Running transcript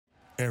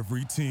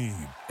Every team,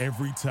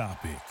 every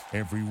topic,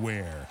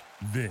 everywhere.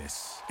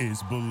 This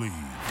is Believe.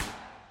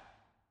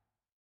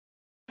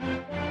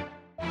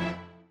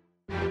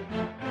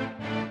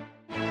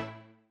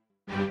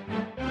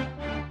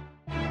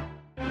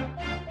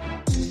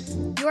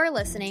 You are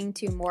listening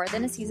to More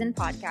Than a Season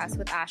podcast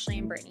with Ashley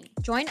and Brittany.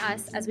 Join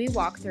us as we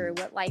walk through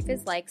what life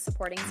is like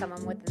supporting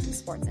someone within the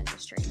sports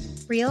industry.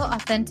 Real,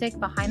 authentic,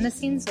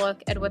 behind-the-scenes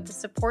look at what the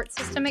support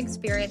system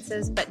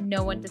experiences but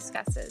no one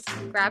discusses.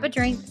 Grab a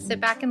drink, sit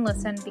back and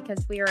listen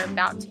because we are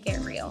about to get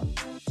real.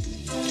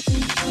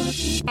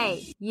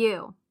 Hey,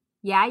 you.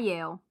 Yeah,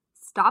 you.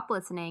 Stop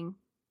listening,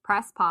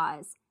 press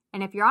pause,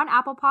 and if you're on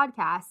Apple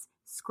Podcasts,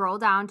 scroll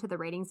down to the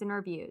ratings and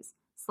reviews.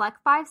 Select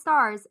 5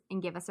 stars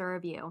and give us a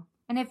review.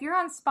 And if you're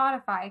on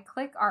Spotify,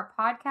 click our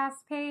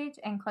podcast page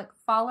and click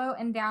follow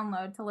and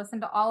download to listen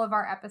to all of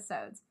our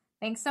episodes.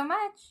 Thanks so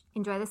much.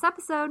 Enjoy this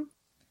episode.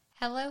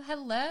 Hello,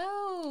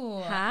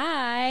 hello.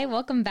 Hi,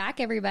 welcome back,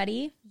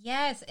 everybody.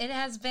 Yes, it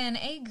has been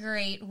a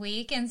great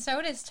week, and so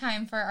it is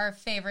time for our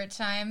favorite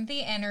time, the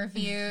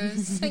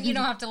interviews. You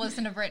don't have to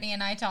listen to Brittany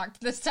and I talk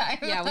this time.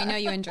 Yeah, we know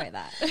you enjoy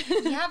that.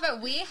 Yeah,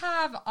 but we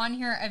have on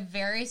here a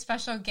very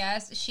special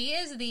guest. She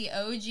is the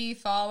OG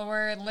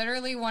follower,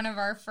 literally one of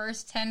our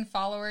first 10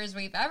 followers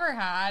we've ever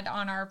had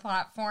on our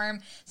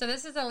platform. So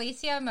this is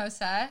Alicia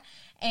Mosa,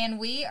 and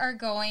we are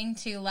going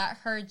to let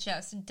her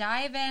just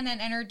dive in and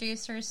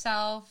introduce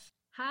herself.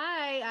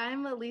 Hi,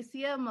 I'm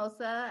Alicia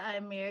Mosa.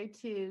 I'm married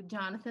to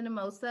Jonathan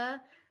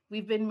Amosa.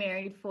 We've been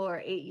married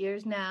for 8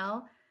 years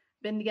now,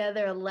 been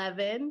together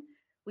 11.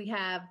 We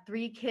have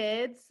 3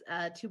 kids,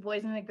 2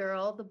 boys and a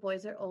girl. The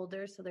boys are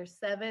older, so they're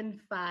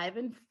 7, 5,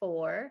 and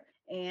 4.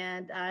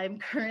 And I'm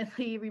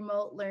currently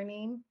remote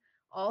learning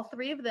all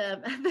 3 of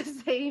them at the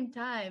same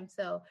time.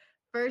 So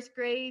first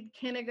grade,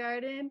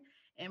 kindergarten,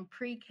 and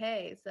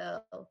pre-K.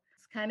 So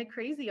it's kind of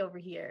crazy over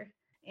here.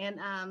 And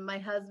my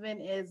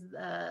husband is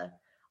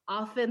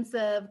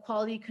offensive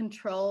quality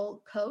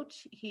control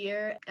coach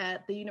here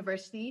at the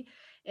university,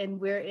 and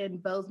we're in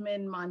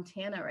Bozeman,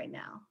 Montana right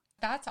now.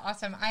 That's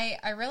awesome.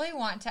 I really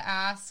want to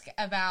ask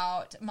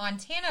about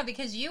Montana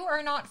because you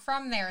are not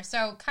from there.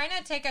 So kind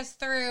of take us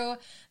through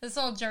this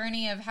little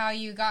journey of how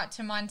you got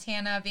to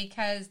Montana,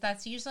 because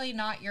that's usually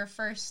not your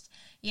first,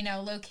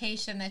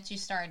 location that you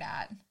start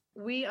at.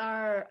 We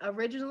are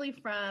originally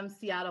from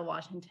Seattle,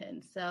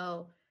 Washington.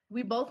 So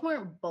we both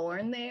weren't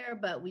born there,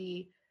 but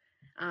we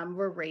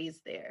were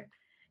raised there.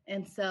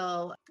 And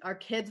so our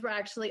kids were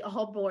actually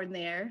all born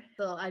there.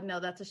 So I know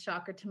that's a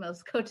shocker to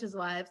most coaches'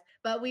 wives,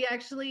 but we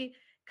actually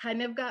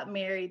kind of got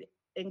married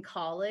in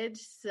college.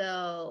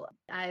 So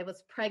I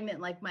was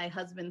pregnant like my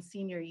husband's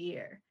senior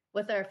year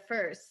with our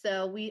first.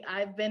 So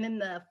I've been in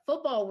the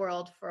football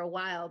world for a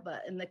while,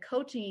 but in the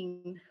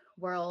coaching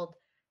world,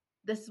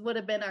 this would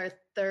have been our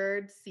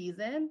 3rd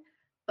season,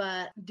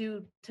 but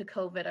due to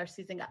COVID, our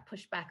season got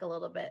pushed back a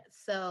little bit.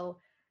 So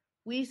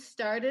we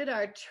started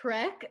our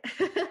trek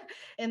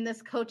in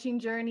this coaching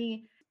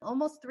journey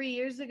almost 3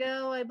 years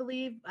ago, I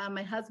believe.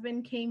 My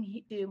husband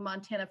came to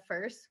Montana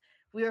first.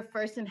 We were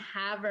first in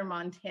Havre,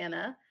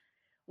 Montana,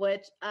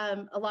 which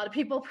a lot of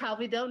people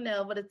probably don't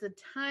know, but it's a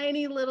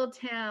tiny little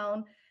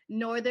town,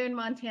 northern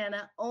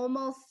Montana,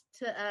 almost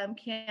to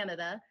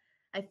Canada.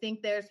 I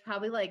think there's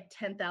probably like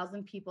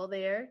 10,000 people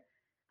there.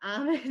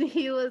 And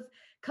he was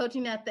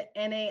coaching at the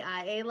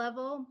NAIA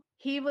level.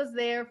 He was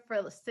there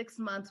for 6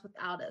 months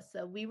without us.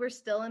 So we were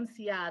still in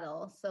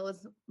Seattle. So it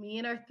was me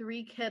and our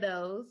 3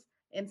 kiddos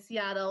in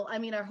Seattle. I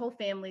mean, our whole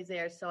family's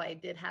there. So I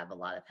did have a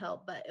lot of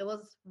help, but it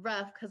was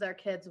rough because our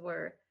kids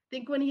were, I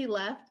think when he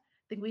left,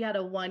 I think we had a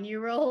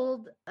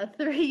 1-year-old, a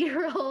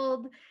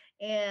 3-year-old,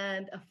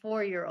 and a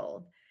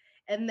 4-year-old.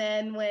 And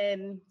then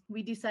when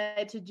we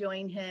decided to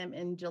join him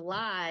in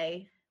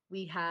July,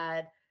 we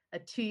had a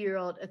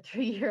 2-year-old, a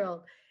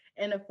 3-year-old,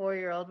 and a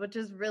 4-year-old, which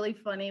is really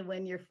funny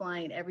when you're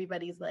flying.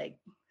 Everybody's like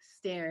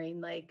staring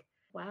like,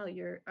 wow,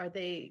 are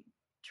they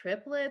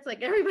triplets?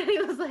 Like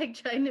everybody was like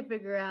trying to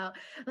figure out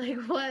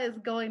like what is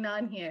going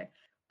on here.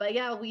 But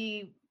yeah,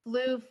 we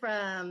flew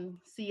from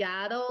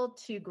Seattle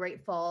to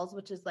Great Falls,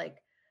 which is like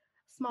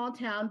a small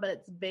town, but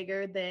it's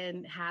bigger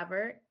than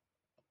Havre.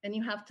 And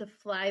you have to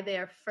fly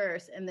there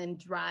first and then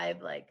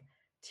drive like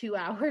 2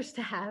 hours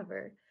to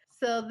Havre.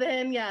 So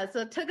then,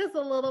 so it took us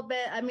a little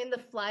bit. I mean, the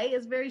flight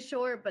is very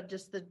short, but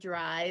just the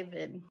drive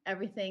and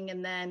everything.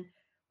 And then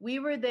we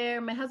were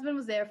there. My husband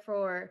was there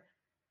for,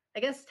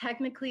 I guess,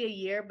 technically a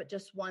year, but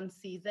just 1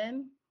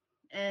 season.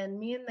 And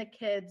me and the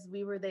kids,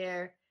 we were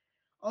there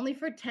only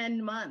for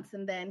 10 months.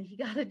 And then he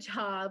got a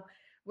job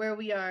where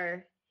we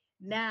are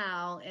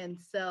now. And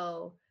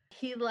so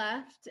he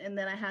left, and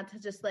then I had to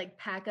just like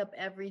pack up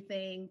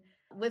everything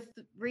with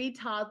 3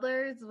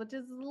 toddlers, which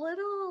is a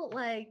little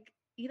like,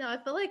 I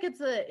feel like it's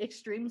an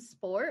extreme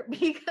sport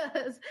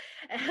because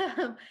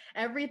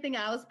everything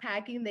I was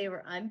packing, they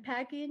were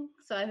unpacking.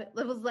 So it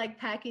was like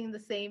packing the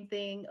same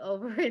thing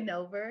over and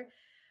over.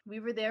 We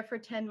were there for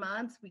 10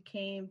 months. We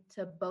came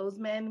to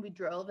Bozeman. We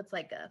drove. It's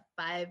like a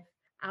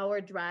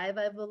 5-hour drive,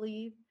 I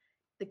believe.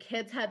 The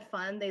kids had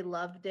fun. They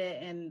loved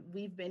it. And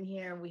we've been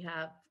here. We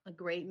have a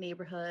great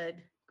neighborhood,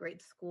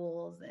 great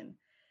schools. And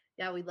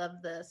yeah, we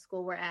love the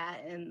school we're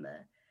at and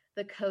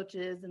the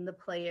coaches and the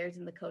players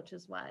and the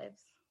coaches'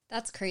 wives.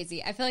 That's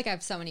crazy. I feel like I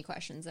have so many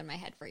questions in my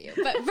head for you.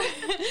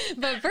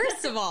 But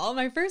first of all,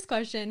 my first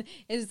question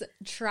is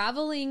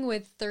traveling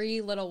with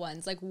 3 little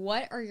ones. Like,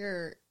 what are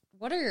your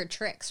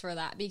tricks for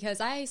that?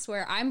 Because I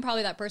swear I'm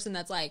probably that person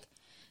that's like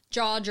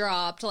jaw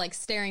dropped, like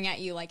staring at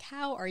you like,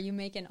 how are you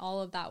making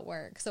all of that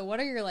work? So what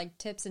are your like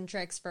tips and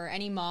tricks for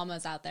any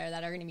mamas out there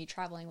that are going to be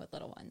traveling with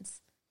little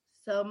ones?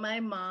 So my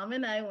mom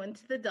and I went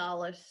to the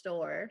dollar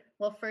store.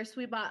 Well, first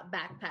we bought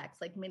backpacks,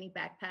 like mini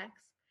backpacks.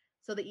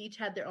 So they each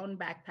had their own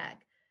backpack.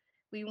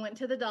 We went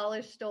to the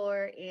dollar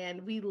store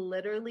and we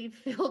literally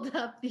filled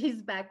up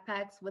these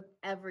backpacks with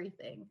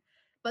everything,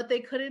 but they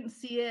couldn't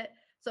see it.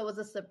 So it was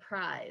a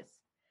surprise.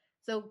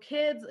 So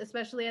kids,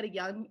 especially at a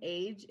young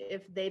age,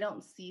 if they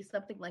don't see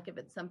something, like if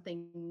it's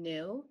something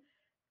new,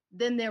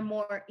 then they're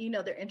more,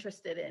 they're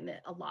interested in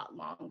it a lot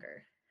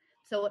longer.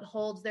 So it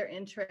holds their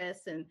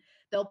interest and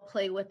they'll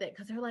play with it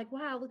because they're like,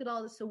 wow, look at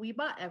all this. So we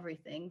bought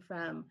everything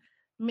from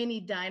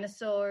mini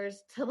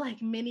dinosaurs to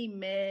like mini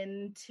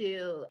men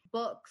to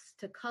books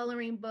to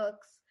coloring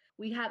books.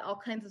 We had all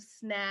kinds of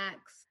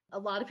snacks. A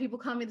lot of people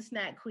call me the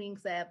snack queen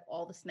because I have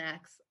all the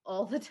snacks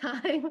all the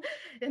time.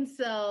 And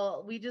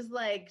so we just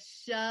like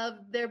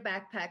shoved their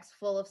backpacks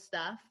full of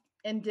stuff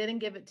and didn't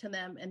give it to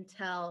them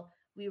until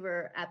we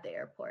were at the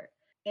airport.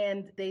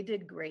 And they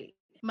did great.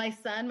 My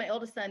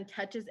oldest son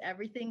touches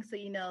everything. So,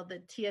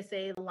 the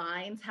TSA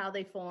lines, how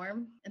they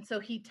form. And so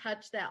he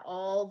touched that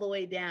all the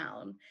way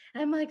down.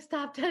 And I'm like,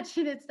 stop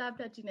touching it, stop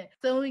touching it.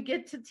 So when we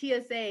get to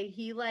TSA,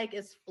 he like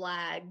is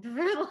flagged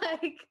for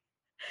like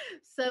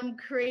some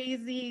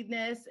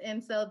craziness.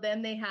 And so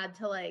then they had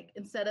to like,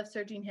 instead of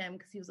searching him,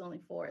 because he was only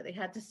 4, they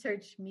had to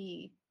search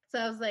me. So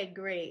I was like,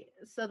 great.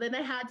 So then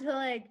I had to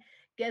like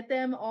get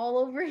them all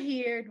over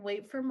here,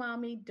 wait for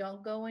mommy,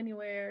 don't go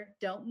anywhere,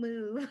 don't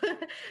move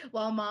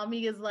while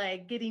mommy is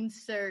like getting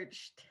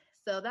searched.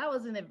 So that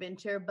was an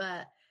adventure,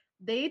 but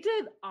they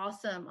did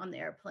awesome on the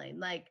airplane.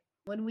 Like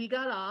when we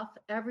got off,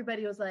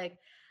 everybody was like,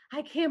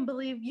 I can't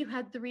believe you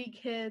had 3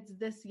 kids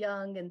this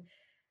young, and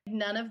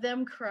none of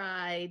them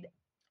cried.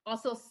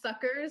 Also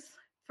suckers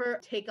for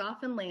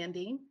takeoff and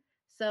landing.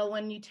 So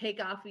when you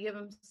take off, we give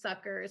them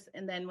suckers.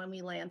 And then when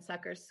we land,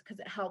 suckers, because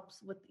it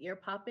helps with ear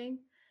popping.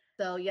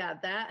 So yeah,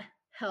 that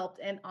helped.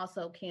 And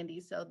also candy.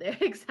 So they're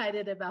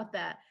excited about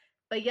that.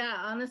 But yeah,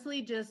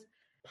 honestly, just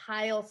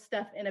pile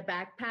stuff in a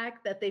backpack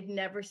that they've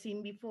never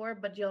seen before,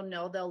 but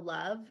they'll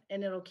love,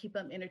 and it'll keep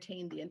them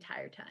entertained the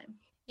entire time.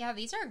 Yeah,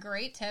 these are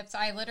great tips.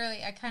 I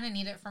kind of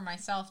need it for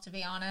myself, to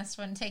be honest,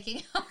 when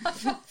taking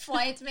off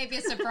flights. Maybe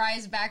a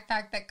surprise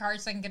backpack that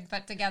Carson can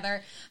put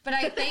together. But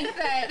I think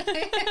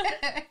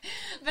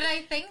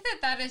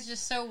that is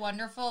just so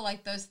wonderful,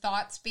 like those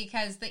thoughts,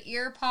 because the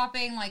ear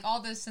popping, like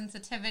all those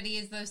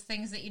sensitivities, those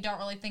things that you don't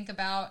really think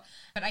about.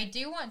 But I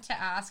do want to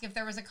ask if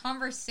there was a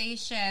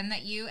conversation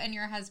that you and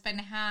your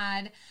husband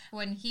had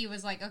when he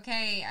was like,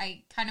 okay,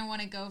 I kind of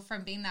want to go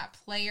from being that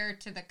player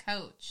to the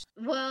coach.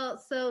 Well,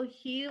 so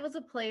he was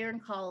a player in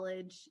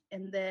college,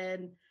 and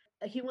then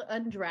he went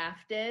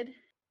undrafted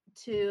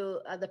to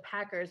the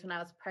Packers when I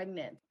was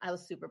pregnant. I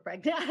was super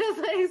pregnant. I was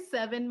like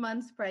 7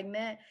 months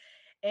pregnant,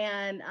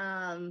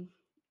 and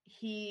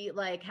he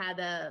like had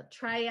a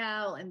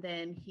tryout, and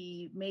then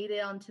he made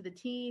it onto the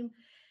team.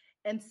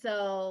 And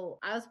so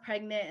I was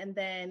pregnant, and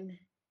then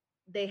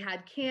they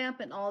had camp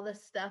and all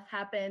this stuff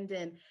happened,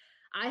 and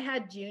I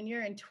had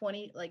Junior, and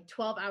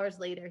 12 hours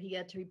later he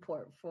had to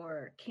report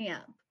for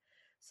camp.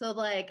 So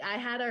like I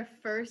had our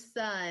first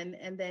son,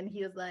 and then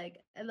he was like,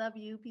 I love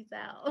you, peace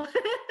out.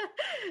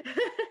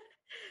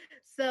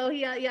 So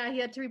he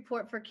had to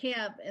report for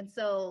camp. And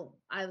so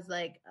I was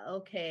like,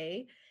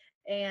 okay.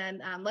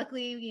 And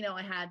luckily,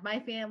 I had my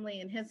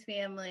family and his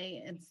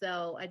family. And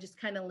so I just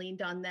kind of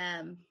leaned on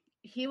them.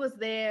 He was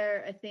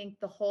there, I think,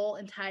 the whole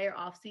entire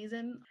off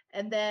season.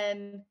 And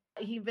then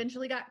he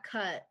eventually got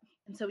cut.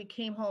 And so he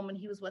came home and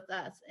he was with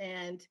us,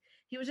 and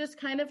he was just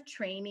kind of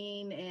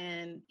training,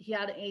 and he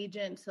had an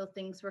agent. So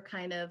things were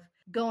kind of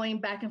going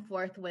back and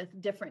forth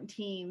with different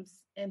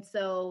teams. And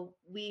so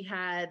we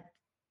had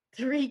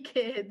 3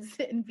 kids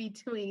in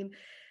between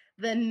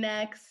the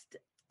next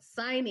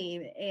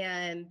signing,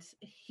 and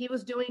he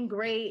was doing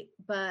great,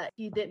 but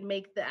he didn't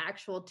make the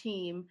actual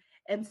team.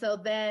 And so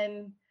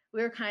then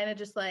we were kind of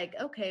just like,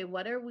 okay,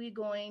 what are we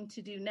going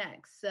to do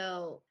next?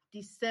 So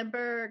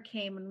December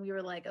came, and we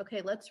were like,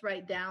 okay, let's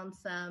write down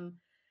some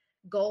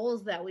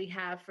goals that we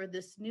have for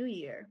this new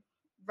year.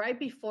 Right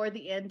before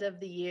the end of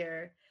the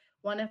year,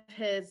 one of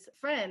his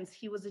friends,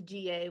 he was a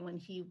GA when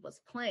he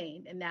was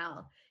playing, and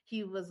now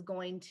he was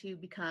going to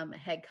become a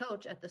head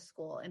coach at the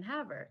school in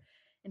Havre.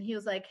 And he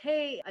was like,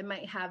 hey, I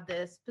might have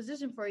this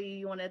position for you.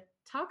 You want to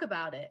talk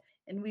about it?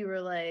 And we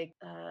were like,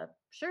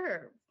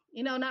 sure.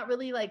 Not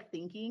really like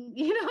thinking,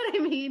 you know what I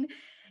mean?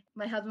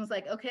 My husband was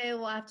like, okay,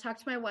 well, I have to talk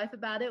to my wife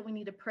about it. We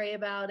need to pray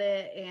about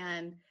it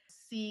and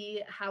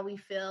see how we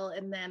feel.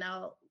 And then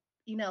I'll,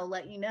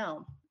 let you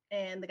know.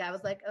 And the guy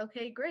was like,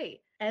 okay,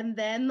 great. And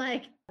then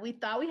like we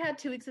thought we had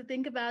 2 weeks to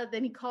think about it.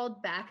 Then he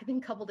called back, I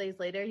think a couple days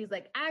later. He's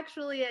like,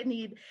 actually, I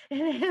need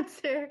an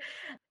answer.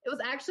 It was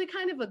actually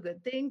kind of a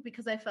good thing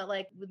because I felt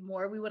like the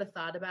more we would have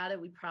thought about it,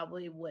 we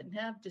probably wouldn't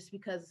have, just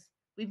because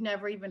we've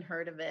never even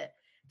heard of it.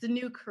 It's a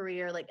new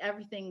career, like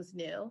everything's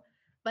new,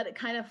 but it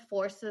kind of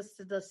forced us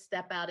to just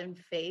step out in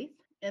faith.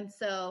 And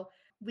so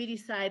we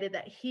decided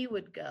that he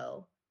would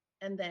go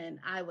and then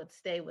I would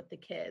stay with the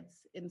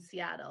kids in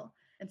Seattle.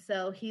 And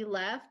so he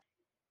left.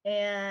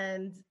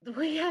 And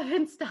we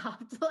haven't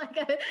stopped. Like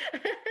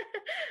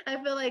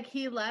I feel like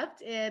he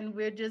left and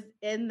we're just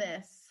in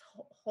this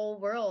whole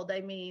world. I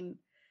mean,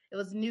 it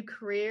was new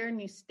career,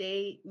 new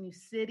state, new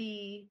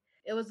city.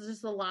 It was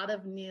just a lot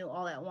of new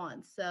all at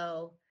once.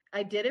 So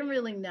I didn't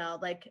really know.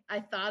 Like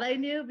I thought I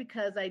knew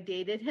because I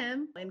dated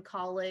him in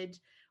college.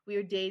 We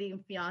were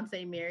dating,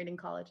 fiance, married in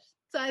college.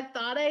 So I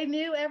thought I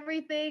knew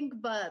everything,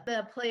 but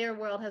the player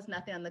world has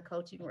nothing on the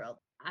coaching world.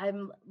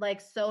 I'm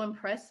like so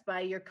impressed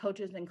by your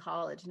coaches in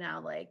college now,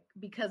 like,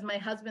 because my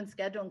husband's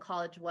schedule in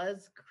college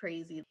was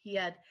crazy. He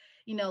had,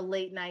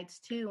 late nights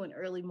too and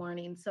early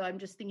mornings. So I'm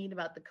just thinking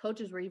about the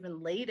coaches were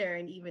even later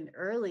and even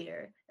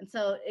earlier. And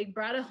so it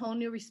brought a whole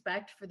new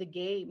respect for the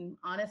game.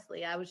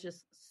 Honestly, I was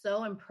just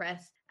so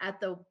impressed at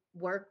the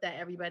work that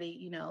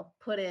everybody,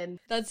 put in.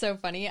 That's so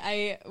funny.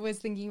 I was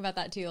thinking about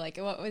that too. Like,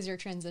 what was your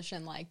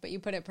transition like? But you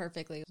put it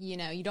perfectly.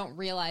 You don't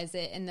realize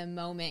it in the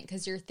moment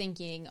because you're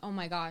thinking, oh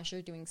my gosh,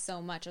 you're doing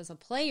so much as a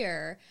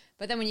player.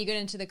 But then when you get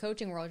into the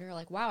coaching world, you're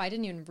like, wow, I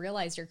didn't even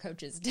realize your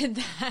coaches did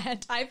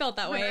that. I felt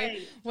that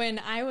way when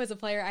I was a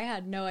player. I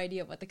had no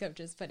idea what the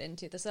coaches put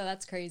into this. So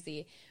that's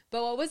crazy.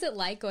 But what was it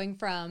like going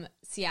from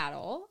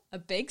Seattle, a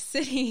big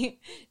city,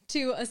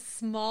 to a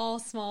small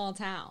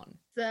town?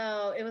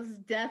 So it was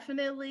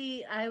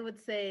definitely, I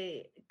would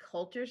say,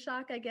 culture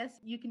shock, I guess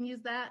you can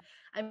use that.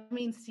 I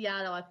mean,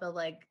 Seattle, I feel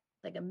like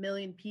 1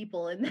 million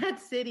people in that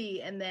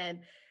city. And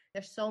then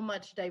there's so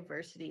much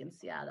diversity in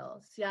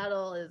Seattle.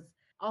 Seattle is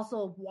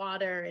also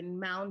water and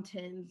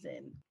mountains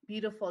and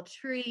beautiful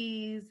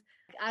trees.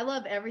 I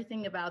love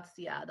everything about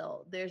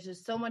Seattle. There's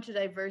just so much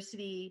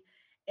diversity.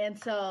 And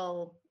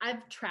so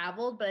I've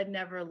traveled, but I've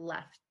never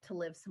left to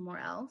live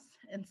somewhere else.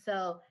 And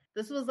so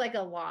this was like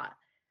a lot.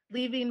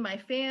 Leaving my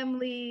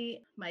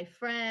family, my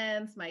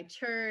friends, my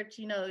church,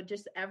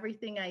 just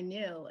everything I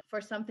knew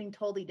for something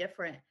totally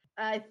different.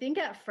 I think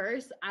at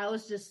first I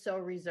was just so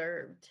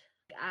reserved.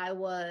 I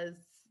was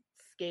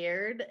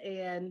scared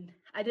and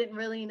I didn't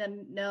really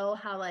know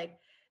how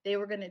they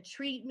were going to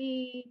treat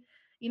me.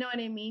 You know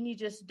what I mean? You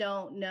just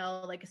don't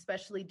know,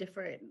 especially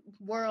different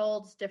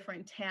worlds,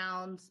 different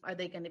towns. Are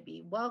they going to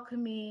be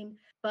welcoming?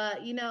 But,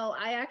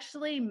 I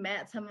actually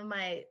met some of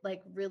my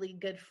really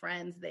good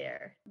friends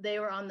there. They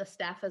were on the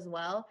staff as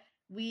well.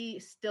 We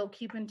still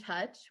keep in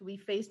touch. We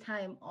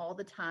FaceTime all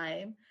the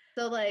time.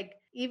 So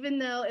even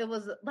though it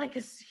was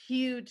a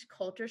huge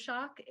culture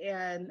shock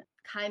and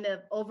kind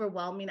of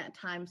overwhelming at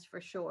times for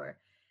sure,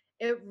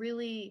 it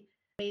really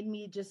made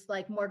me just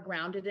more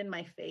grounded in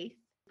my faith.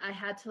 I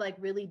had to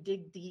really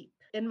dig deep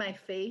in my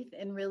faith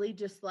and really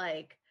just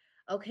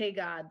okay,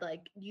 God,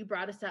 you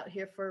brought us out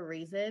here for a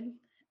reason.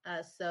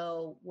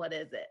 So what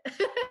is it?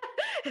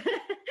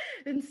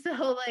 And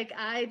so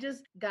I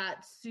just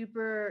got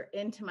super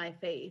into my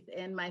faith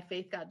and my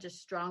faith got just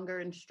stronger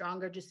and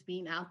stronger just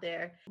being out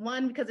there.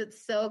 One, because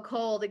it's so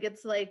cold, it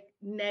gets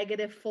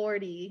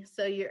 -40.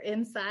 So you're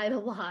inside a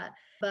lot,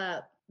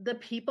 but the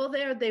people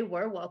there, they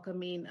were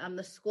welcoming.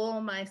 The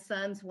school my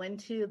sons went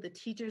to, the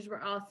teachers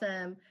were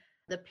awesome.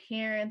 The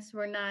parents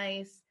were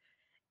nice.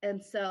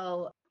 And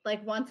so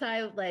once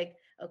I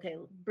okay,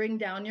 bring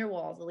down your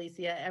walls,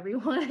 Alicia.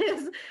 Everyone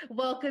is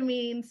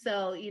welcoming.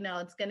 So,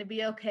 it's going to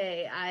be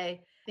okay.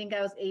 I think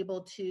I was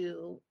able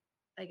to,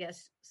 I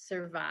guess,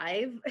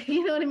 survive.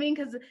 You know what I mean?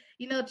 Because,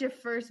 it's your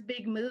first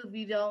big move.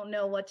 You don't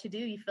know what to do.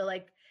 You feel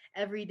like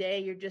every day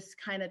you're just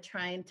kind of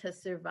trying to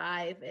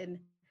survive and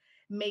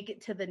make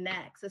it to the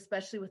next,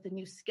 especially with the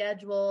new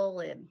schedule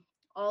and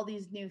all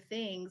these new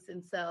things.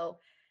 And so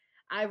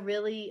I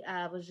really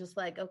was just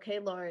okay,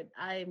 Lord,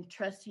 I'm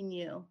trusting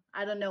you.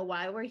 I don't know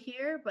why we're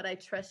here, but I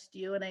trust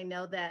you. And I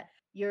know that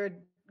you're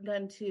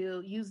going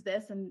to use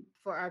this and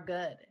for our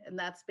good. And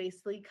that's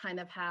basically kind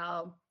of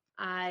how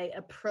I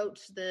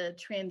approached the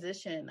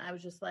transition. I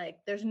was just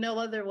there's no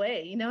other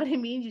way. You know what I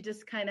mean? You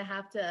just kind of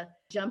have to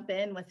jump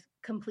in with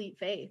complete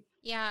faith.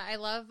 Yeah, I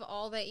love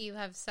all that you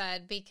have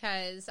said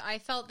because I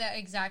felt that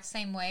exact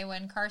same way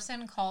when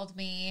Carson called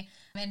me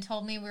and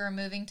told me we were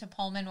moving to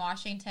Pullman,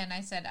 Washington. I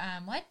said,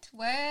 what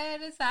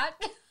is that?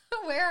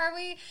 Where are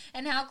we?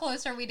 And how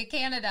close are we to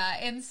Canada?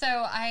 And so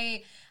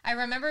I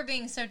remember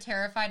being so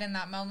terrified in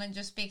that moment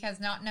just because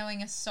not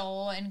knowing a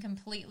soul and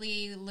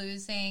completely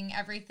losing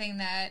everything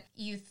that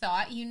you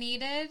thought you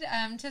needed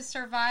to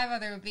survive,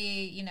 whether it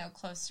be,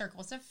 close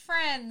circles of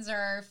friends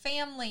or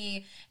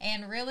family,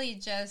 and really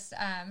just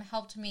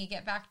helped me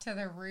get back to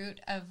the root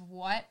of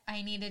what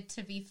I needed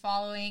to be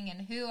following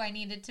and who I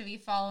needed to be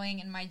following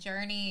in my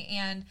journey.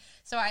 And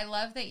so I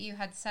love that you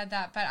had said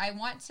that, but I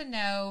want to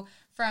know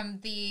from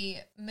the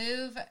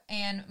move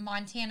and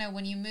Montana,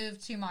 when you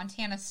moved to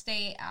Montana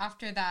State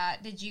after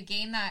that, did you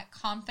gain that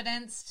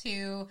confidence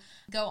to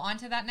go on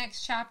to that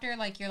next chapter?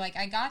 Like, you're like,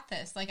 I got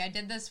this. Like, I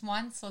did this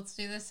once. Let's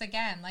do this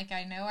again. Like,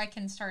 I know I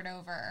can start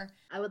over.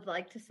 I would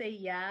like to say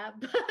yeah,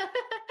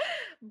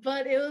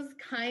 but it was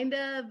kind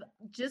of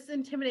just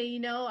intimidating. You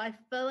know, I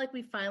felt like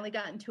we finally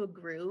got into a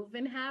groove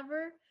in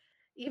Havre.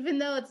 Even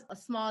though it's a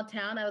small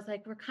town, I was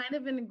like, we're kind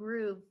of in a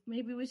groove.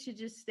 Maybe we should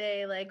just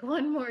stay like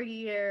one more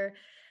year.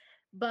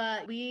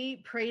 But we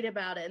prayed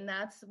about it. And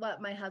that's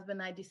what my husband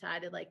and I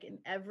decided. Like, in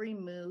every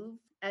move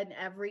and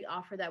every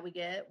offer that we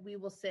get, we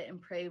will sit and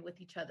pray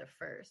with each other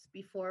first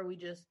before we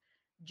just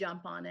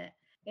jump on it.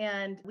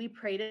 And we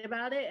prayed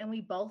about it. And we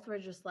both were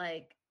just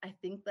like, I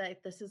think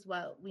that this is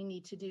what we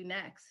need to do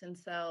next. And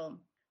so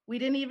we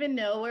didn't even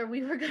know where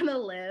we were going to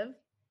live.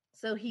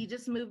 So he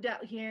just moved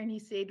out here and he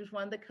stayed with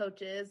one of the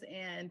coaches.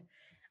 And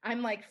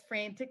I'm like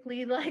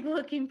frantically like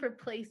looking for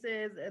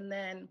places. And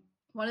then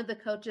one of the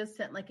coaches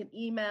sent like an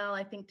email,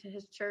 I think, to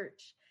his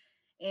church,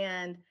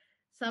 and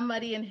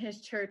somebody in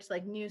his church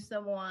like knew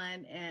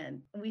someone,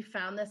 and we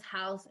found this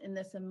house in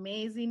this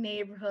amazing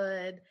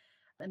neighborhood,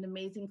 an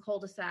amazing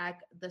cul-de-sac.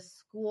 The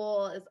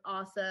school is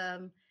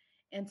awesome.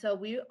 And so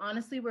we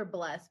honestly were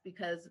blessed,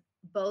 because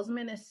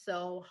Bozeman is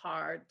so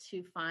hard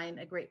to find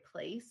a great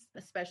place,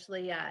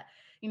 especially at,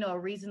 you know, a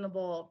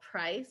reasonable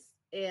price.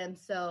 And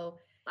so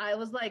I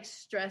was like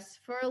stressed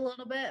for a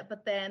little bit,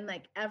 but then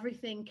like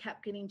everything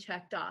kept getting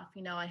checked off.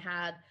 You know, I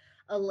had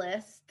a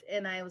list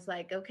and I was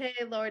like, okay,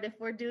 Lord, if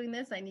we're doing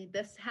this, I need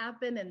this to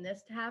happen and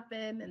this to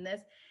happen and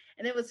this.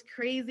 And it was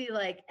crazy.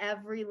 Like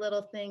every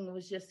little thing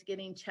was just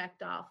getting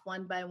checked off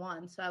one by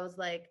one. So I was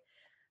like,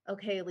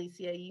 okay,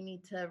 Alicia, you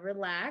need to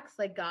relax.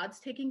 Like,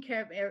 God's taking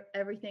care of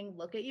everything.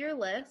 Look at your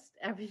list.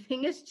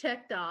 Everything is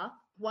checked off.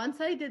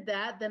 Once I did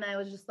that, then I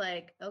was just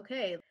like,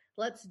 okay,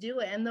 let's do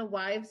it. And the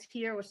wives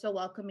here were so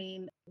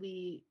welcoming.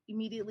 We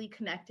immediately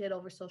connected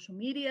over social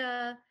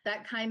media.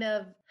 That kind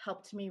of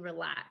helped me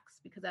relax,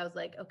 because I was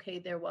like, okay,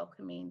 they're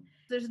welcoming.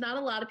 There's not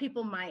a lot of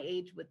people my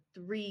age with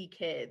 3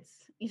 kids.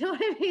 You know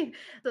what I mean?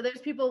 So there's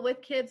people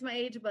with kids my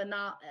age, but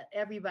not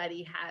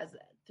everybody has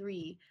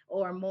 3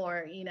 or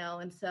more, you know?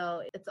 And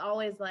so it's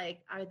always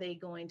like, are they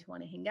going to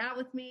want to hang out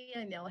with me?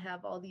 I know I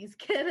have all these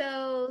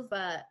kiddos,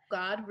 but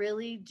God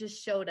really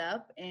just showed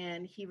up,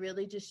 and he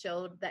really just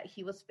showed that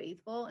he was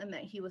faithful and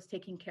that he was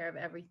taking care of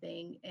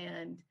everything.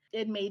 And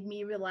it made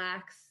me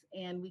relax,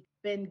 and we've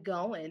been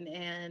going,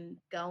 and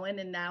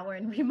now we're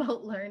in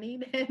remote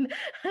learning. And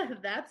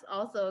that's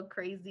also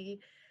a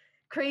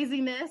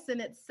craziness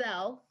in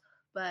itself.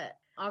 But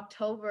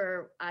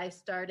October, I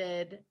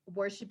started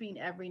worshiping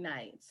every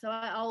night. So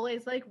I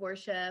always like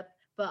worship,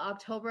 but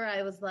October,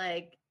 I was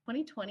like,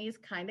 2020 is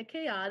kind of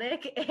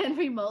chaotic, and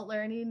remote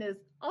learning is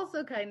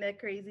also kind of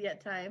crazy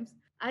at times.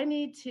 I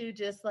need to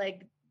just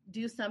like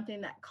do something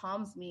that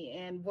calms me,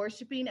 and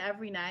worshiping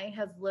every night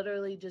has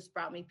literally just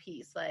brought me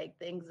peace. Like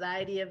the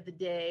anxiety of the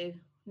day,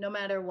 no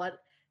matter what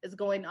is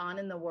going on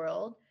in the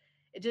world,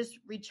 it just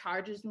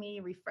recharges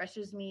me,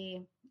 refreshes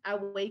me. I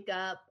wake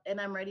up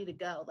and I'm ready to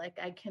go. Like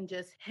I can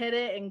just hit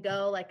it and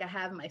go. Like I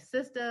have my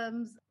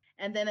systems.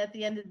 And then at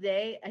the end of the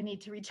day, I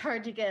need to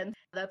recharge again.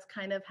 That's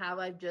kind of how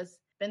I've just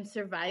been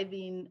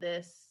surviving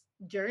this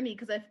journey.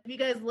 Because if you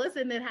guys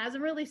listen, it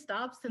hasn't really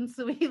stopped since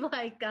we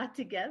like got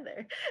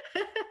together.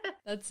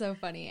 That's so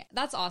funny.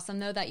 That's awesome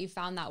though, that you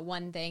found that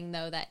one thing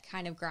though that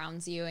kind of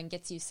grounds you and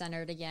gets you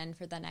centered again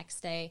for the next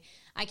day.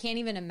 I can't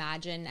even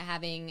imagine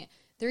having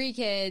 3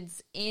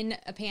 kids in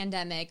a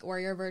pandemic where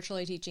you're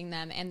virtually teaching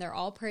them, and they're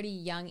all pretty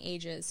young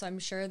ages. So I'm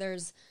sure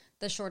there's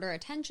the shorter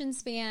attention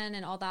span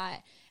and all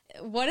that.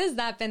 What has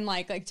that been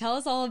like? Like, tell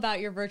us all about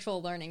your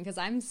virtual learning, because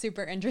I'm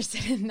super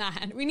interested in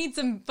that. We need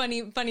some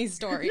funny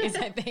stories,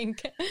 I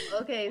think.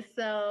 Okay,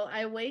 so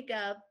I wake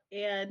up,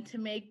 and to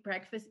make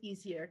breakfast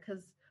easier,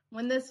 because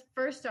when this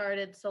first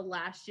started, so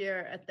last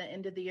year at the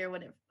end of the year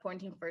when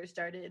quarantine first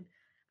started,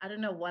 I don't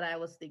know what I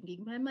was thinking,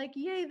 but I'm like,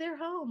 yay, they're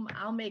home.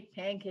 I'll make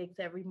pancakes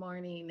every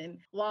morning and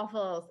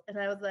waffles. And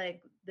I was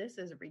like, this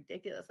is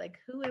ridiculous. Like,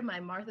 who am I,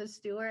 Martha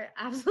Stewart?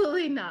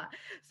 Absolutely not.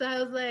 So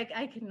I was like,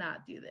 I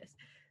cannot do this.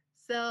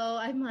 So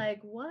I'm like,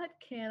 what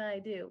can I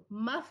do?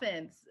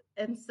 Muffins.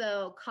 And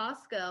so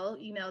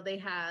Costco, you know, they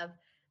have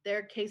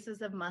their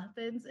cases of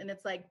muffins, and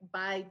it's like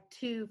buy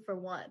 2 for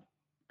 1.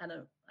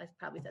 I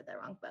probably said that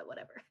wrong, but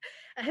whatever.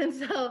 And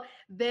so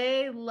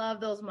they love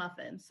those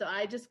muffins. So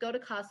I just go to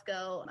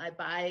Costco, I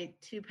buy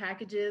 2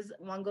 packages.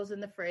 One goes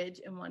in the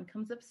fridge and one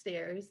comes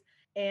upstairs,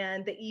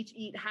 and they each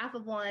eat half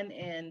of one.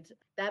 And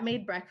that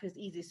made breakfast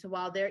easy. So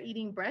while they're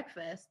eating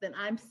breakfast, then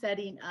I'm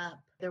setting up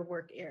their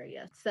work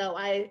area. So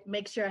I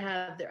make sure I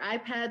have their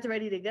iPads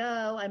ready to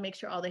go. I make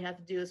sure all they have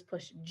to do is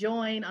push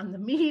join on the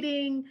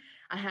meeting.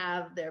 I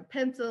have their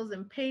pencils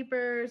and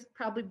papers,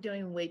 probably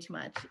doing way too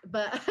much,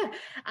 but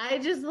I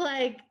just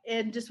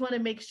just want to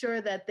make sure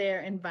that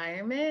their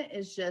environment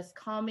is just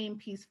calming,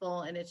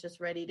 peaceful, and it's just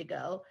ready to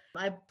go.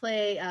 I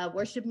play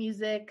worship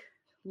music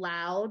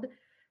loud,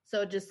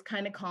 so it just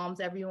kind of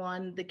calms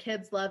everyone. The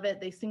kids love it.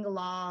 They sing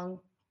along.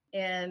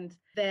 And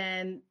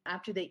then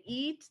after they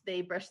eat,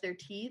 they brush their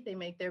teeth, they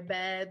make their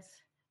beds,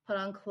 put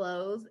on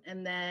clothes.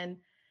 And then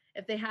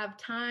if they have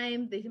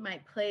time, they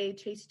might play,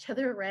 chase each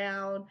other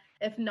around.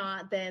 If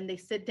not, then they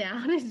sit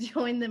down and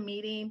join the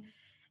meeting.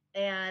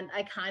 And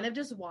I kind of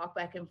just walk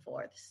back and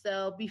forth.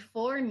 So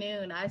before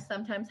noon, I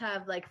sometimes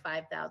have like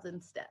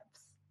 5,000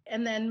 steps.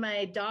 And then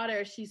my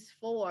daughter, she's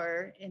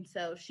 4. And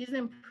so she's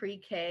in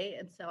pre-K.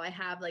 And so I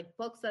have like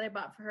books that I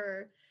bought for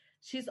her.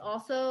 She's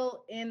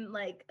also in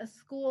like a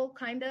school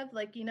kind of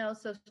like,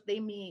 so they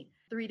meet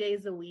 3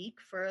 days a week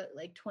for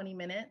like 20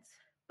 minutes,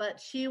 but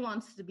she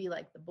wants to be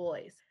like the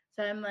boys.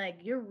 So I'm like,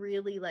 you're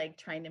really like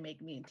trying to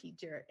make me a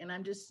teacher. And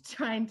I'm just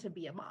trying to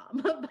be a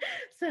mom.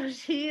 So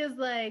she is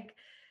like,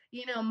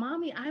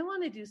 Mommy, I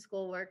want to do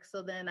schoolwork.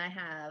 So then I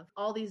have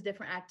all these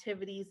different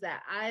activities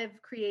that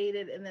I've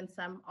created. And then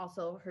some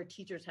also her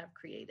teachers have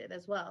created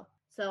as well.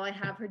 So I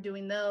have her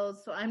doing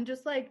those. So I'm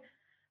just like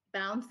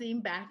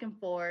bouncing back and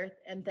forth.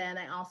 And then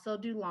I also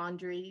do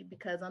laundry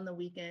because on the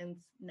weekends,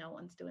 no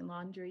one's doing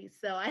laundry.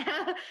 So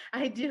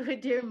I do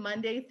it during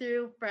Monday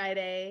through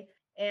Friday.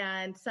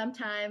 And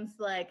sometimes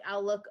like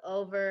I'll look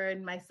over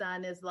and my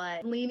son is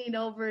like leaning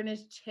over in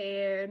his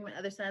chair and my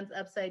other son's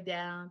upside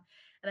down.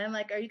 And I'm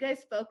like, are you guys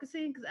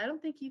focusing? Because I don't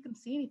think you can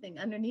see anything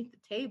underneath the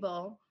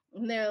table.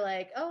 And they're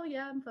like, oh,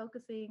 yeah, I'm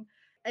focusing.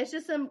 It's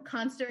just some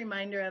constant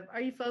reminder of,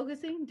 are you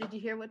focusing? Did you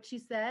hear what she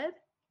said?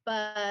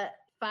 But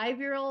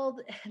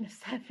 5-year-old and a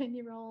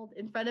 7-year-old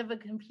in front of a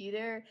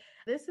computer,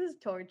 this is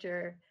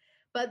torture.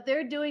 But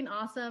they're doing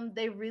awesome.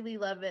 They really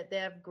love it. They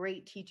have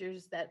great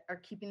teachers that are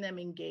keeping them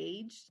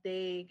engaged.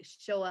 They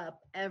show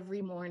up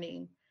every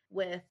morning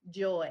with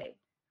joy,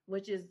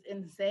 which is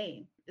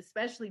insane,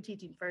 especially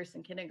teaching first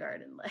and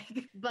kindergarten.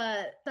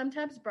 But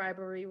sometimes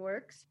bribery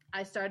works.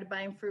 I started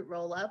buying fruit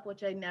roll up,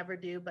 which I never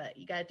do, but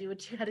you got to do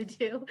what you got to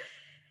do.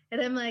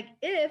 And I'm like,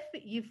 if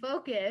you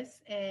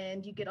focus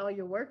and you get all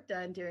your work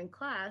done during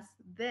class,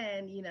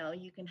 then,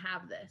 you can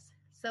have this.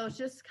 So it's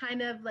just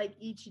kind of like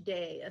each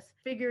day is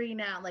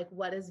figuring out like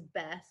what is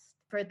best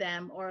for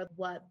them or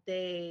what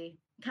they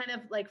kind of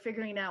like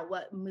figuring out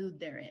what mood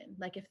they're in.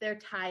 Like if they're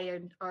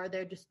tired or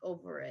they're just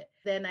over it,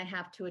 then I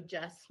have to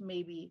adjust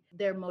maybe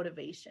their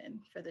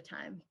motivation for the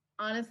time.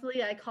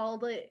 Honestly, I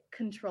called it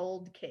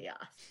controlled chaos.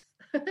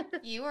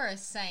 You are a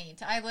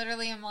saint. I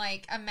literally am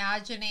like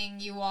imagining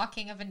you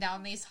walking up and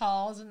down these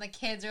halls and the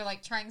kids are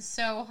like trying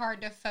so hard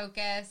to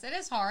focus. It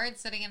is hard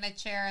sitting in a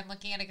chair and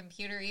looking at a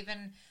computer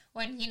even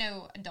when,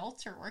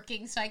 adults are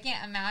working. So I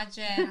can't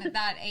imagine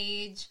that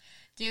age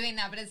doing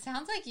that, but it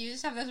sounds like you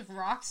just have this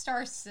rock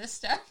star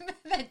system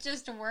that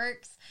just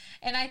works.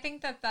 And I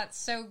think that that's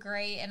so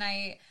great. And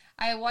I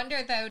wonder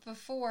though,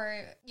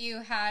 before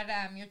you had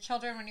your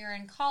children when you were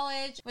in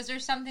college, was there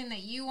something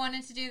that you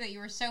wanted to do that you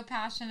were so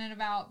passionate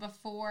about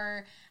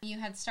before you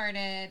had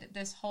started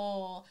this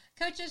whole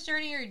coach's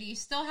journey, or do you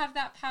still have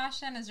that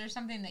passion? Is there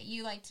something that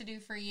you like to do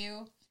for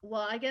you?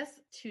 Well, I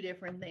guess 2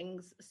 different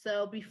things.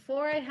 So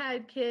before I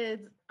had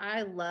kids,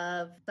 I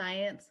love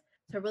science.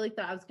 So I really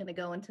thought I was going to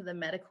go into the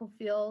medical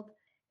field.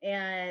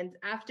 And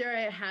after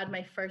I had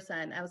my first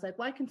son, I was like,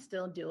 well, I can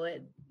still do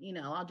it.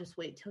 I'll just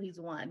wait till he's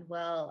 1.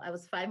 Well, I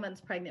was 5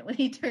 months pregnant when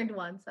he turned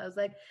 1. So I was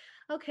like,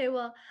 okay,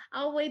 well,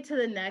 I'll wait till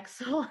the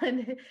next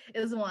one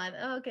is 1.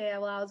 Okay,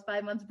 well, I was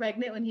 5 months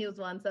pregnant when he was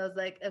 1. So I was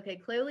like, okay,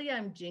 clearly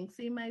I'm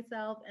jinxing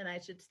myself and I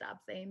should stop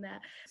saying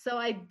that. So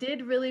I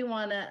did really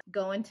want to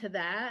go into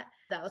that.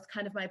 That was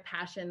kind of my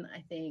passion,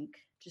 I think,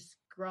 just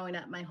growing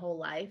up my whole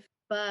life.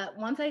 But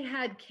once I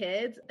had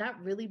kids, that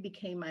really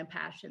became my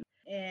passion.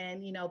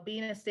 And,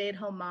 being a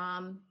stay-at-home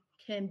mom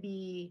can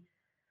be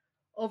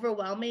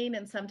overwhelming.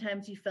 And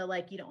sometimes you feel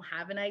like you don't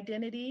have an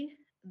identity.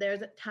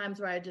 There's times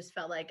where I just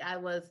felt like I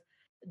was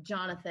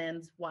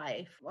Jonathan's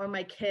wife or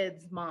my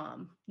kid's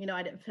mom.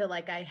 I didn't feel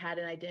like I had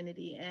an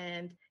identity.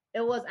 And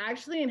it was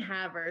actually in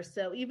Havre.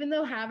 So even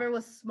though Havre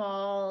was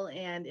small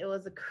and it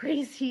was a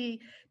crazy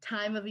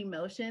time of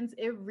emotions,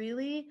 it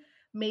really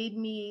made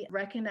me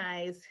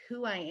recognize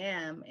who I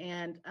am.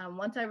 And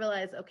once I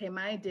realized, okay,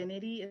 my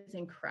identity is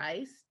in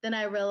Christ, then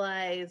I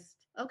realized,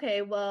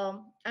 okay,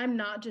 well, I'm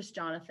not just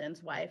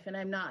Jonathan's wife and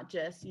I'm not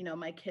just,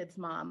 my kid's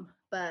mom,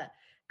 but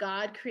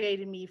God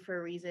created me for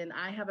a reason.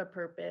 I have a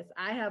purpose.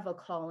 I have a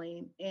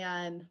calling.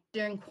 And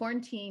during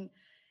quarantine,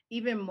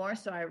 even more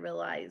so, I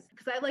realized,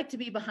 because I like to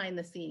be behind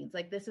the scenes.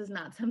 Like this is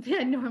not something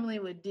I normally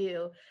would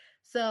do.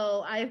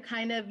 So I've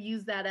kind of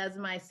used that as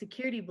my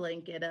security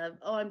blanket of,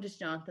 oh, I'm just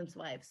Jonathan's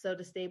wife. So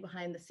to stay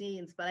behind the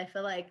scenes. But I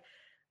feel like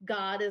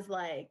God is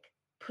like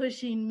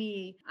pushing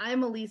me.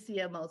 I'm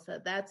Alicia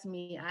Mosa. That's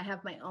me. I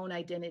have my own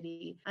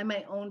identity. I'm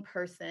my own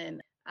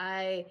person.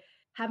 I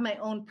have my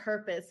own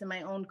purpose and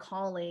my own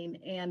calling.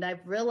 And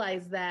I've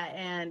realized that.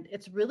 And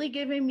it's really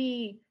given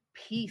me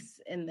peace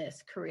in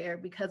this career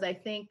because I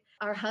think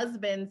our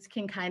husbands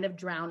can kind of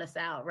drown us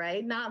out,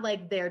 right? Not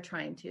like they're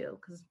trying to,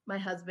 because my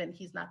husband,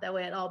 he's not that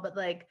way at all, but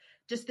like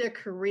just their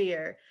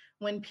career.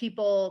 When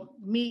people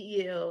meet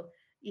you,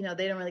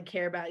 they don't really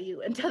care about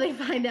you until they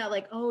find out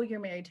like, oh, you're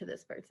married to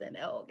this person.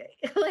 Oh, okay.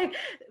 Like,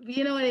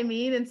 you know what I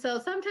mean? And so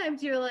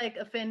sometimes you're like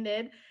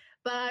offended,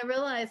 But I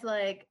realized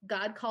like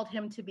God called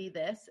him to be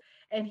this,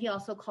 and he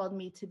also called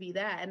me to be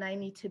that. And I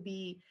need to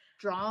be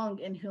strong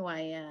in who I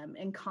am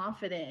and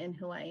confident in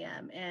who I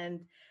am.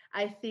 And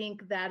I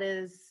think that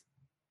is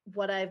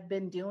what I've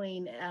been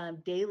doing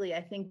daily.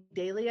 I think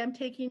daily I'm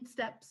taking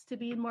steps to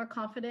be more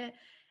confident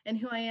in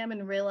who I am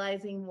and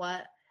realizing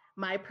what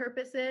my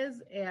purpose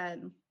is.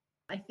 And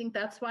I think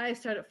that's why I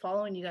started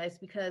following you guys,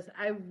 because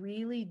I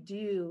really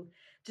do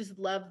just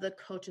love the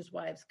Coaches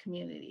Wives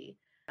community.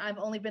 I've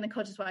only been a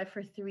coach's wife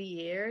for 3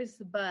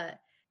 years, but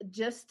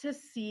just to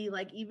see,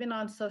 like, even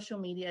on social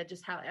media,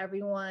 just how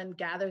everyone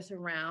gathers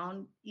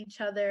around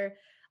each other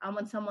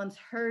when someone's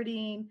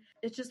hurting,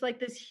 it's just like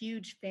this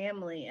huge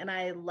family. And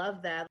I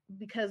love that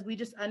because we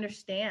just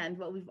understand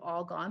what we've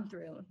all gone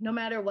through, no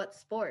matter what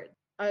sport.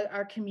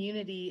 Our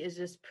community is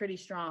just pretty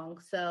strong.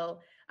 So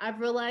I've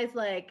realized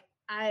like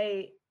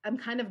I'm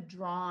kind of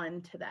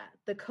drawn to that,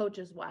 the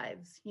Coaches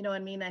Wives. You know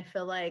what I mean? I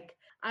feel like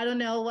I don't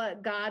know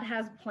what God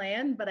has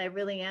planned, but I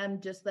really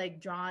am just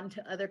like drawn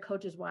to other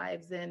Coaches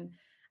Wives, and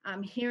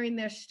hearing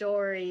their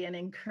story and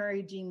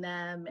encouraging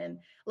them and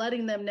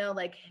letting them know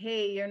like,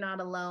 hey, you're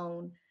not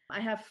alone. I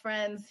have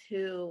friends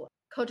who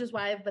Coaches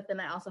Wives, but then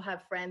I also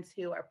have friends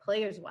who are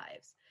players'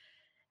 wives.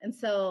 And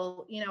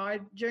so, you know, our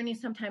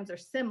journeys sometimes are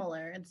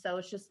similar. And so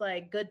it's just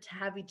like good to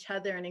have each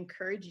other and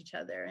encourage each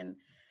other. And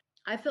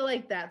I feel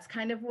like that's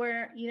kind of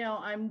where, you know,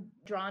 I'm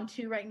drawn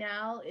to right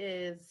now,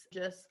 is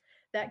just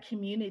that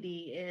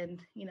community and,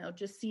 you know,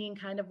 just seeing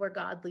kind of where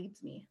God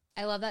leads me.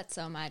 I love that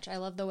so much. I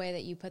love the way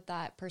that you put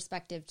that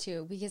perspective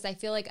too, because I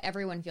feel like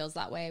everyone feels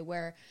that way,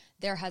 where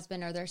their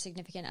husband or their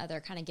significant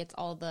other kind of gets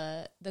all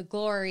the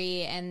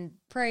glory and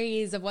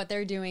praise of what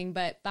they're doing.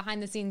 But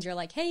behind the scenes, you're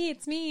like, hey,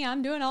 it's me.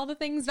 I'm doing all the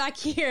things back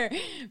here.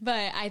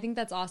 But I think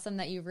that's awesome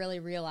that you really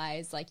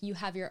realize like you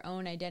have your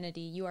own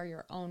identity. You are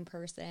your own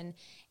person.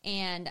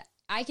 And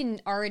I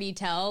can already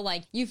tell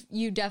like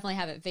you definitely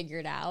have it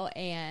figured out.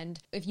 And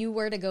if you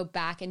were to go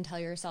back and tell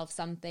yourself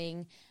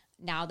something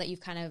now that you've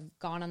kind of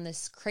gone on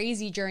this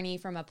crazy journey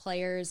from a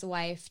player's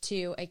wife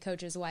to a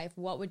coach's wife,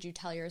 what would you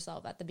tell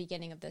yourself at the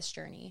beginning of this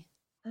journey?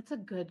 That's a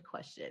good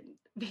question,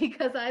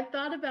 because I've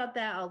thought about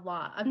that a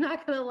lot. I'm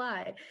not going to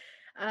lie.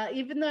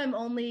 Even though I'm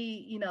only,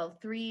 you know,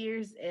 3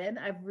 years in,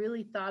 I've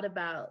really thought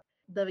about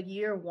the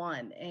year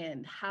one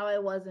and how I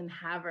was in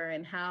Havre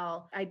and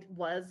how I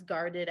was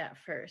guarded at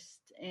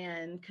first.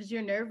 And because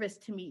you're nervous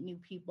to meet new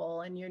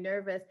people, and you're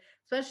nervous,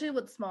 especially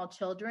with small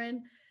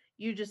children.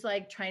 You're just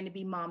like trying to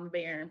be mama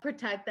bear and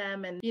protect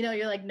them. And, you know,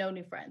 you're like, no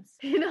new friends.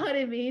 You know what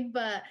I mean?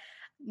 But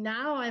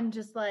now I'm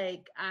just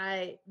like,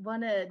 I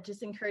want to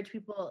just encourage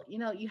people, you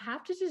know, you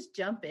have to just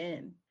jump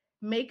in,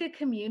 make a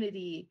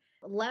community,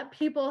 let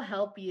people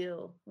help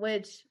you,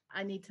 which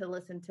I need to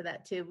listen to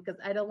that too, because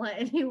I don't let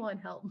anyone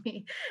help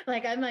me.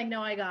 Like, I'm like,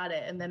 no, I got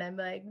it. And then I'm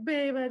like,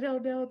 babe, I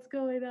don't know what's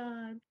going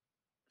on.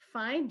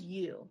 Find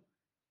you,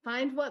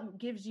 find what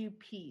gives you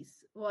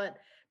peace, what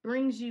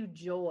brings you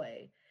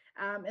joy.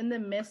 In the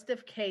midst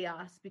of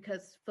chaos,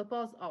 because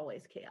football is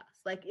always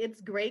chaos. Like,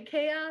 it's great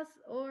chaos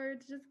or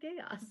it's just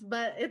chaos,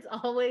 but it's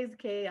always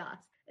chaos.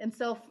 And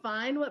so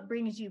find what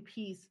brings you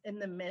peace in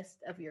the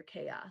midst of your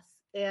chaos.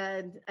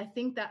 And I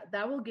think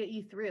that will get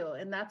you through.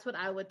 And that's what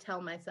I would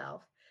tell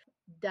myself.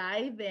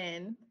 Dive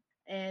in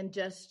and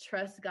just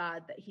trust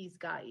God that he's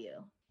got you.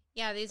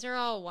 Yeah, these are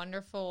all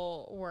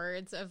wonderful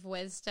words of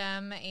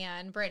wisdom,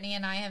 and Brittany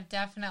and I have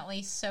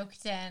definitely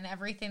soaked in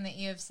everything that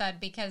you have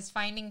said, because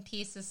finding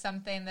peace is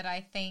something that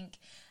I think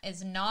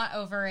is not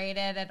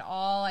overrated at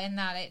all, and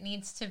that it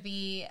needs to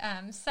be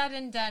said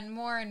and done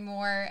more and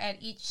more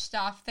at each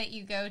stop that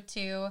you go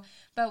to.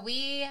 But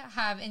we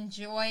have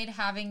enjoyed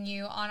having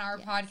you on our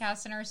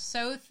podcast and are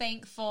so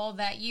thankful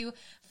that you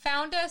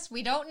found us.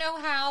 We don't know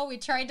how. We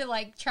tried to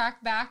like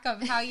track back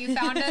of how you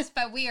found us,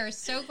 but we are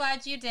so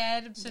glad you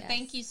did. So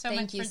thank you so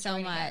much for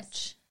joining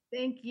us.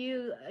 Thank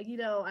you. You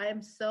know, I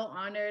am so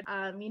honored.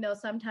 You know,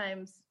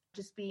 sometimes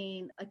just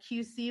being a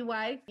QC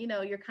wife, you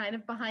know, you're kind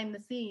of behind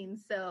the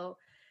scenes. So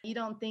you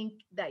don't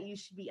think that you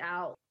should be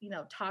out, you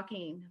know,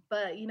 talking.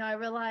 But, you know, I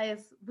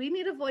realized we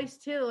need a voice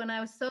too. And I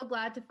was so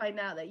glad to find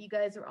out that you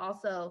guys are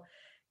also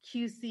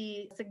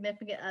QC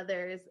significant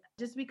others,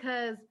 just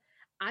because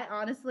I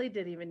honestly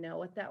didn't even know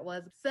what that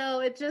was.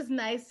 So it's just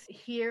nice to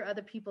hear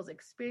other people's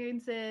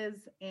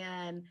experiences.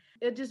 And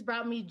it just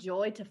brought me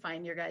joy to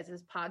find your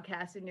guys'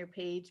 podcast and your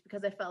page,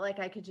 because I felt like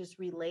I could just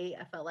relate.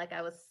 I felt like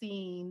I was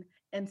seen.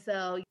 And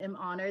so I'm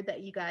honored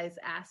that you guys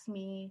asked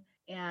me.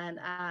 And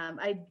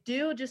I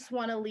do just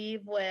want to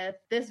leave with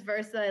this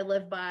verse that I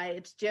live by.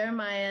 It's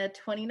Jeremiah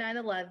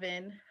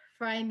 29:11.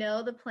 For I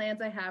know the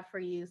plans I have for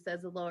you,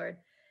 says the Lord.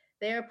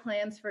 They are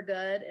plans for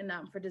good and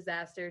not for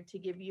disaster, to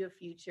give you a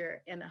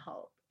future and a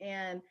hope.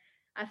 And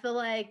I feel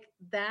like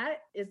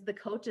that is the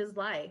coach's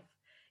life.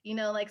 You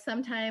know, like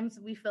sometimes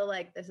we feel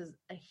like this is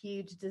a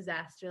huge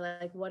disaster.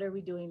 Like, what are we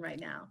doing right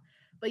now?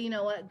 But you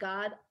know what?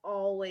 God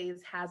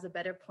always has a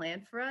better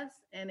plan for us.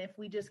 And if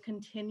we just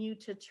continue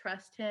to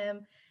trust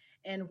him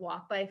and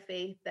walk by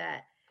faith,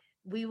 that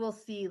we will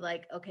see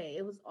like, okay,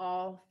 it was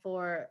all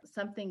for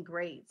something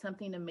great,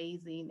 something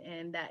amazing,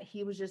 and that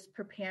he was just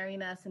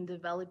preparing us and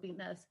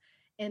developing us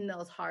in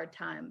those hard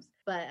times.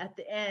 But at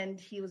the end,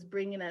 he was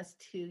bringing us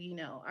to, you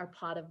know, our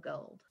pot of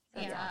gold.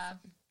 Yeah. Awesome.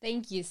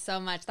 Thank you so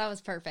much. That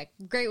was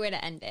perfect. Great way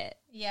to end it.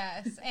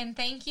 Yes. And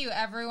thank you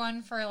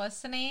everyone for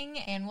listening,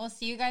 and we'll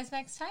see you guys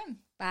next time.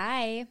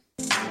 Bye.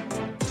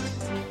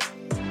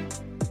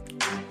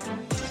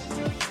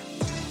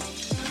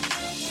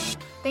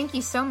 Thank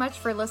you so much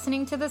for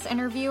listening to this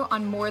interview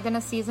on More Than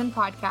a Season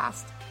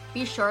podcast.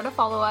 Be sure to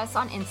follow us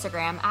on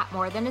Instagram at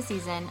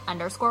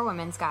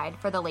morethanAseason_women's guide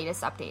for the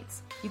latest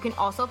updates. You can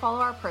also follow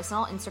our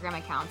personal Instagram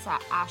accounts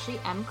at Ashley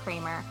M.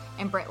 Kramer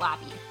and Britt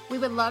Labby. We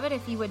would love it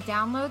if you would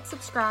download,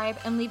 subscribe,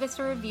 and leave us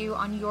a review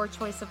on your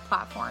choice of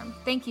platform.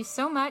 Thank you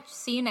so much.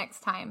 See you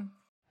next time.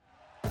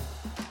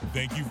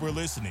 Thank you for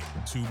listening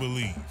to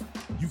Believe.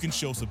 You can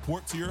show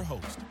support to your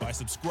host by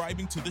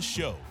subscribing to the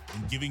show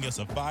and giving us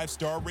a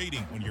 5-star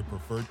rating on your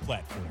preferred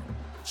platform.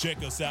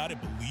 Check us out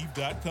at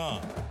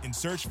Believe.com and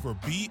search for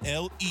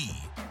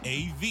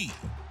BLEAV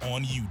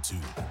on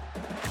YouTube.